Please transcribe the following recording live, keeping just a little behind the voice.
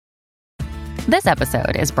This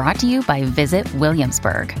episode is brought to you by Visit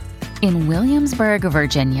Williamsburg. In Williamsburg,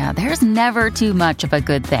 Virginia, there's never too much of a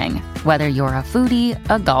good thing. Whether you're a foodie,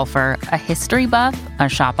 a golfer, a history buff, a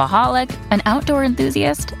shopaholic, an outdoor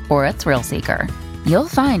enthusiast, or a thrill seeker, you'll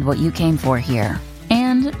find what you came for here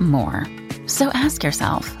and more. So ask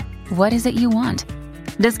yourself, what is it you want?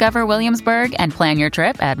 Discover Williamsburg and plan your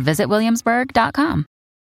trip at visitwilliamsburg.com.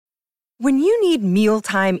 When you need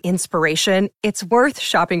mealtime inspiration, it's worth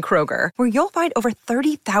shopping Kroger, where you'll find over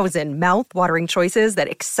 30,000 mouth-watering choices that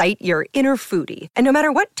excite your inner foodie. And no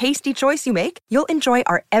matter what tasty choice you make, you'll enjoy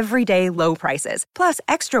our everyday low prices, plus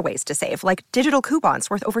extra ways to save, like digital coupons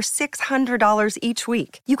worth over $600 each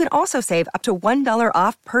week. You can also save up to $1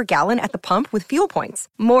 off per gallon at the pump with fuel points.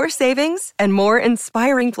 More savings and more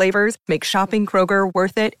inspiring flavors make shopping Kroger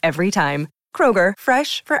worth it every time. Kroger,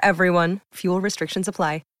 fresh for everyone. Fuel restrictions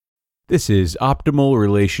apply. This is Optimal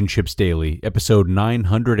Relationships Daily, episode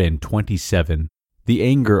 927, The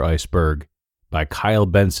Anger Iceberg, by Kyle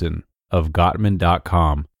Benson of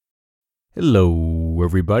Gottman.com. Hello,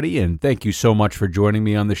 everybody, and thank you so much for joining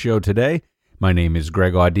me on the show today. My name is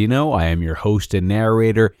Greg Audino. I am your host and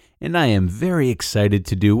narrator, and I am very excited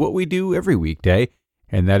to do what we do every weekday,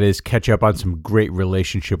 and that is catch up on some great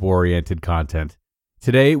relationship-oriented content.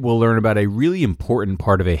 Today, we'll learn about a really important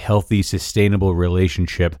part of a healthy, sustainable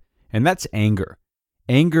relationship, and that's anger.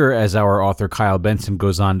 Anger, as our author Kyle Benson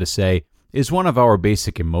goes on to say, is one of our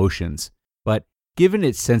basic emotions. But given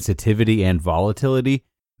its sensitivity and volatility,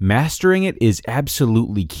 mastering it is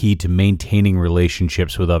absolutely key to maintaining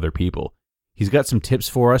relationships with other people. He's got some tips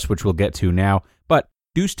for us, which we'll get to now, but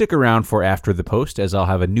do stick around for after the post, as I'll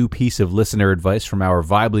have a new piece of listener advice from our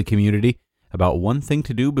Vibely community about one thing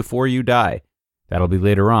to do before you die. That'll be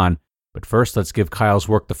later on, but first let's give Kyle's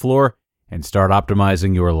work the floor and start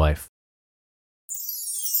optimizing your life.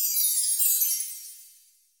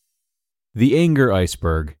 The Anger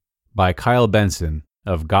Iceberg, by Kyle Benson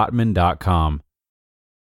of Gottman.com.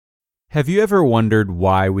 Have you ever wondered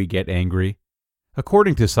why we get angry?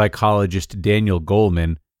 According to psychologist Daniel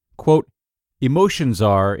Goleman, quote, emotions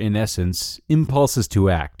are, in essence, impulses to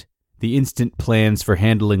act, the instant plans for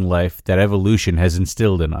handling life that evolution has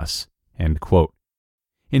instilled in us, end quote.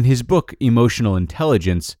 In his book, Emotional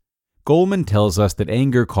Intelligence, Goleman tells us that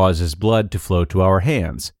anger causes blood to flow to our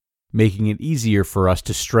hands, making it easier for us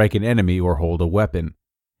to strike an enemy or hold a weapon.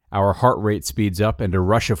 Our heart rate speeds up and a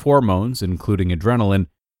rush of hormones, including adrenaline,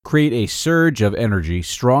 create a surge of energy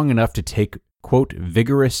strong enough to take, quote,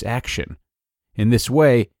 vigorous action. In this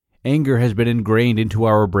way, anger has been ingrained into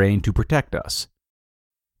our brain to protect us.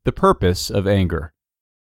 The purpose of anger.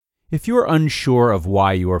 If you are unsure of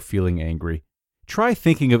why you are feeling angry, try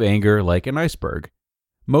thinking of anger like an iceberg.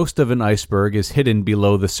 Most of an iceberg is hidden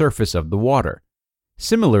below the surface of the water.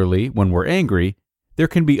 Similarly, when we're angry, there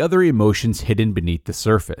can be other emotions hidden beneath the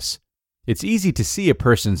surface. It's easy to see a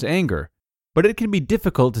person's anger, but it can be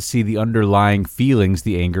difficult to see the underlying feelings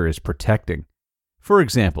the anger is protecting. For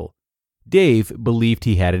example, Dave believed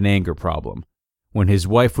he had an anger problem. When his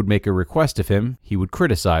wife would make a request of him, he would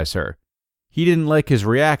criticize her. He didn't like his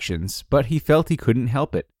reactions, but he felt he couldn't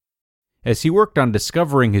help it. As he worked on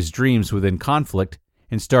discovering his dreams within conflict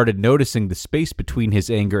and started noticing the space between his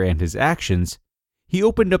anger and his actions, he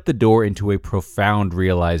opened up the door into a profound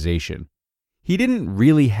realization. He didn't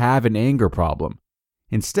really have an anger problem.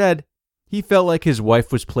 Instead, he felt like his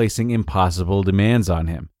wife was placing impossible demands on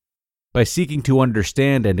him. By seeking to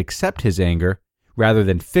understand and accept his anger, rather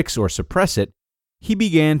than fix or suppress it, he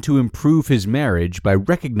began to improve his marriage by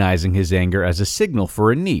recognizing his anger as a signal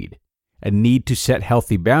for a need to set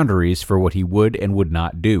healthy boundaries for what he would and would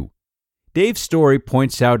not do. Dave's story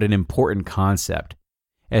points out an important concept.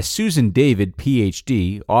 As Susan David,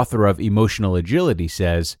 Ph.D., author of Emotional Agility,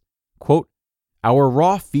 says, quote, our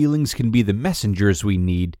raw feelings can be the messengers we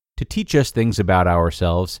need to teach us things about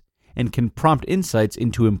ourselves and can prompt insights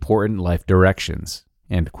into important life directions,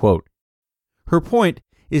 end quote. Her point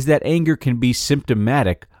is that anger can be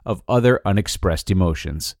symptomatic of other unexpressed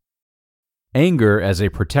emotions. Anger as a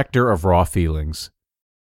protector of raw feelings.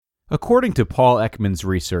 According to Paul Ekman's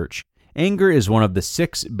research, anger is one of the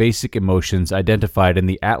 6 basic emotions identified in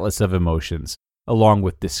the Atlas of Emotions, along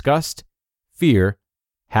with disgust, fear,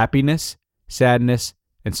 happiness, sadness,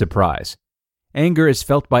 and surprise. Anger is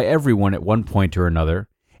felt by everyone at one point or another,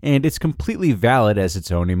 and it's completely valid as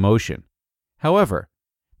its own emotion. However,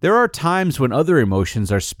 there are times when other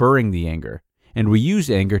emotions are spurring the anger, and we use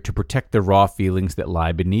anger to protect the raw feelings that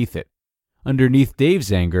lie beneath it. Underneath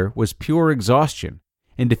Dave's anger was pure exhaustion,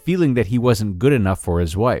 and a feeling that he wasn't good enough for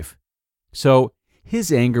his wife. So, his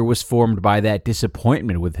anger was formed by that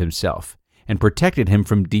disappointment with himself, and protected him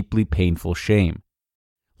from deeply painful shame.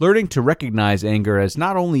 Learning to recognize anger as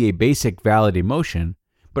not only a basic valid emotion,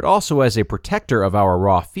 but also as a protector of our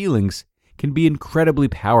raw feelings can be incredibly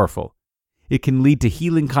powerful. It can lead to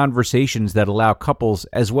healing conversations that allow couples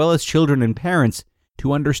as well as children and parents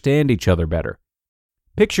to understand each other better.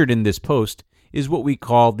 Pictured in this post is what we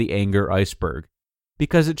call the anger iceberg,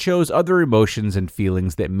 because it shows other emotions and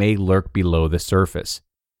feelings that may lurk below the surface.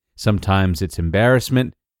 Sometimes it's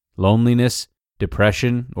embarrassment, loneliness,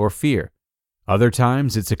 depression, or fear. Other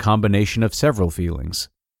times it's a combination of several feelings.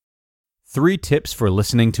 3 tips for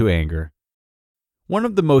listening to anger. One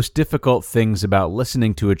of the most difficult things about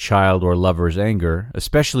listening to a child or lover's anger,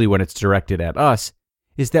 especially when it's directed at us,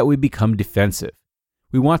 is that we become defensive.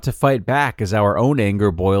 We want to fight back as our own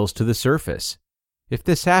anger boils to the surface. If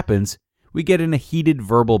this happens, we get in a heated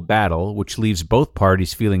verbal battle which leaves both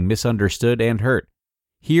parties feeling misunderstood and hurt.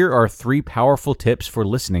 Here are 3 powerful tips for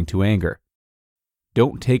listening to anger.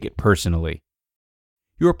 Don't take it personally.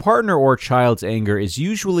 Your partner or child's anger is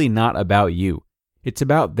usually not about you. It's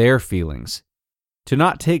about their feelings. To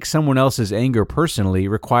not take someone else's anger personally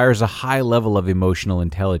requires a high level of emotional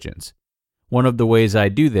intelligence. One of the ways I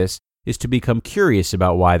do this is to become curious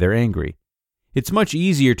about why they're angry. It's much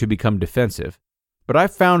easier to become defensive, but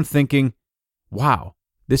I've found thinking, wow,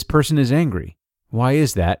 this person is angry. Why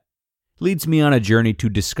is that? Leads me on a journey to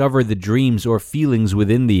discover the dreams or feelings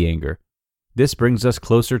within the anger. This brings us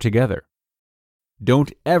closer together.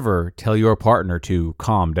 Don't ever tell your partner to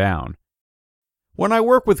calm down. When I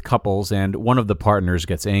work with couples and one of the partners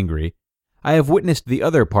gets angry, I have witnessed the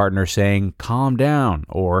other partner saying, "Calm down,"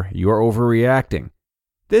 or "You're overreacting."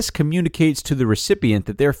 This communicates to the recipient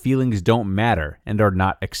that their feelings don't matter and are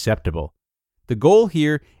not acceptable. The goal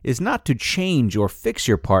here is not to change or fix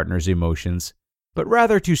your partner's emotions, but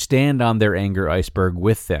rather to stand on their anger iceberg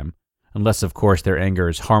with them, unless of course their anger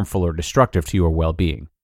is harmful or destructive to your well-being.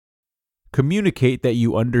 Communicate that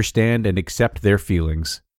you understand and accept their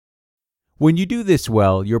feelings. When you do this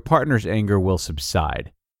well, your partner's anger will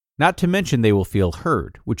subside. Not to mention they will feel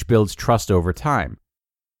heard, which builds trust over time.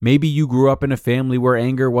 Maybe you grew up in a family where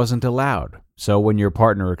anger wasn't allowed, so when your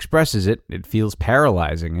partner expresses it, it feels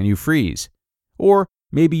paralyzing and you freeze. Or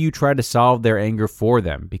maybe you try to solve their anger for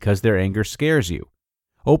them because their anger scares you.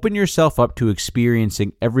 Open yourself up to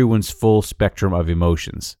experiencing everyone's full spectrum of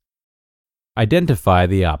emotions. Identify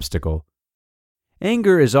the obstacle.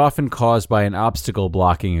 Anger is often caused by an obstacle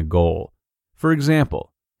blocking a goal. For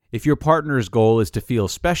example, if your partner's goal is to feel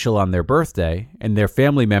special on their birthday and their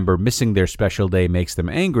family member missing their special day makes them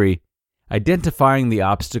angry, identifying the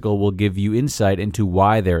obstacle will give you insight into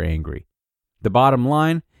why they're angry. The bottom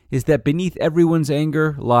line is that beneath everyone's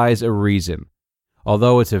anger lies a reason.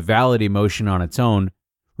 Although it's a valid emotion on its own,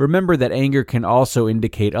 remember that anger can also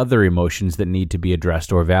indicate other emotions that need to be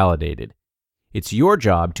addressed or validated. It's your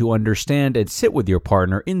job to understand and sit with your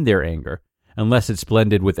partner in their anger, unless it's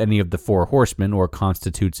blended with any of the 4 horsemen or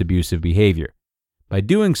constitutes abusive behavior. By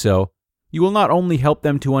doing so, you will not only help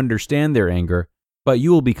them to understand their anger, but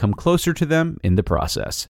you will become closer to them in the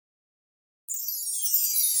process.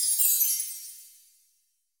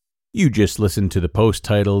 You just listened to the post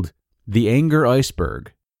titled, "The Anger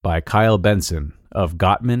Iceberg" by Kyle Benson of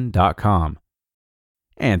Gottman.com.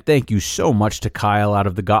 And thank you so much to Kyle out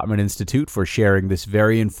of the Gottman Institute for sharing this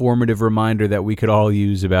very informative reminder that we could all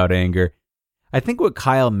use about anger. I think what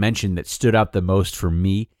Kyle mentioned that stood out the most for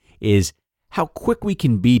me is how quick we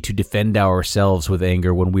can be to defend ourselves with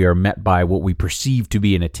anger when we are met by what we perceive to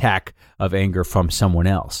be an attack of anger from someone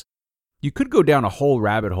else. You could go down a whole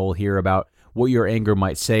rabbit hole here about what your anger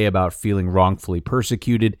might say about feeling wrongfully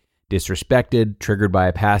persecuted, disrespected, triggered by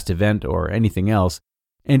a past event, or anything else.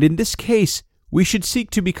 And in this case, we should seek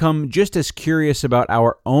to become just as curious about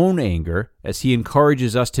our own anger as he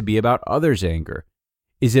encourages us to be about others' anger.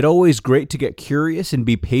 Is it always great to get curious and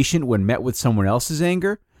be patient when met with someone else's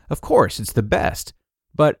anger? Of course, it's the best.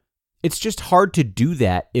 But it's just hard to do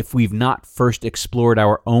that if we've not first explored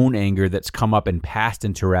our own anger that's come up in past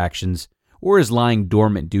interactions or is lying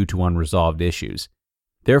dormant due to unresolved issues.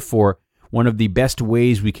 Therefore, one of the best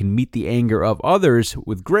ways we can meet the anger of others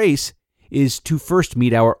with grace is to first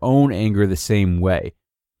meet our own anger the same way.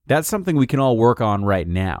 That's something we can all work on right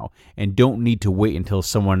now and don't need to wait until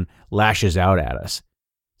someone lashes out at us.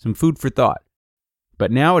 Some food for thought.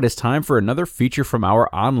 But now it is time for another feature from our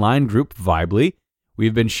online group, Vibely.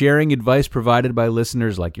 We've been sharing advice provided by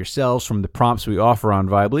listeners like yourselves from the prompts we offer on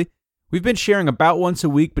Vibely. We've been sharing about once a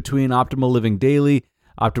week between Optimal Living Daily,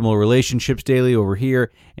 Optimal Relationships Daily over here,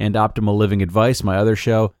 and Optimal Living Advice, my other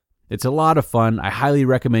show. It's a lot of fun. I highly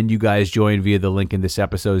recommend you guys join via the link in this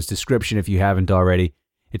episode's description if you haven't already.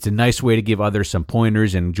 It's a nice way to give others some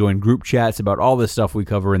pointers and join group chats about all the stuff we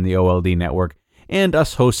cover in the OLD network. And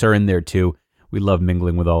us hosts are in there too. We love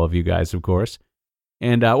mingling with all of you guys, of course.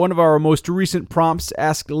 And one of our most recent prompts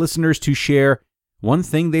asked listeners to share one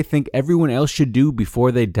thing they think everyone else should do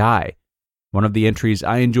before they die. One of the entries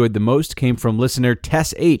I enjoyed the most came from listener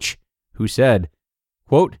Tess H., who said,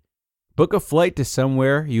 quote, "Book a flight to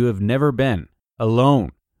somewhere you have never been,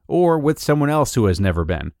 alone, or with someone else who has never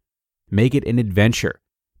been. Make it an adventure.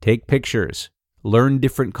 Take pictures. Learn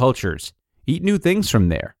different cultures. Eat new things from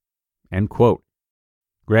there." End quote.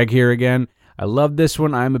 Greg here again. I love this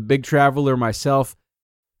one. I'm a big traveler myself.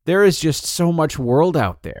 There is just so much world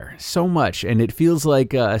out there, so much, and it feels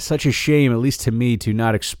like such a shame, at least to me, to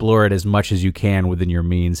not explore it as much as you can within your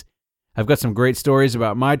means. I've got some great stories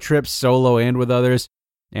about my trips, solo and with others,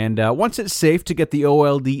 and once it's safe to get the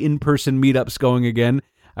OLD in-person meetups going again,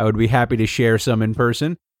 I would be happy to share some in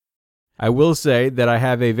person. I will say that I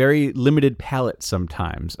have a very limited palate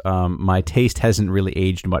sometimes. My taste hasn't really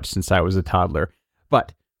aged much since I was a toddler,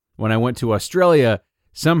 but when I went to Australia,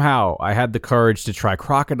 somehow I had the courage to try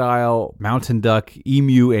crocodile, mountain duck,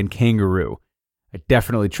 emu, and kangaroo. I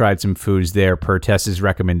definitely tried some foods there per Tess's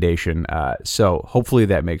recommendation, so hopefully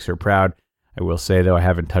that makes her proud. I will say, though, I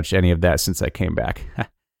haven't touched any of that since I came back.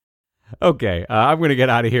 Okay, I'm going to get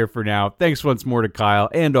out of here for now. Thanks once more to Kyle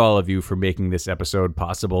and all of you for making this episode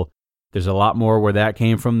possible. There's a lot more where that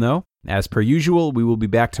came from, though. As per usual, we will be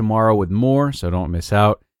back tomorrow with more, so don't miss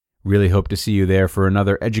out. Really hope to see you there for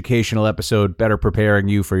another educational episode, better preparing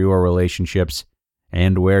you for your relationships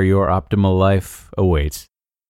and where your optimal life awaits.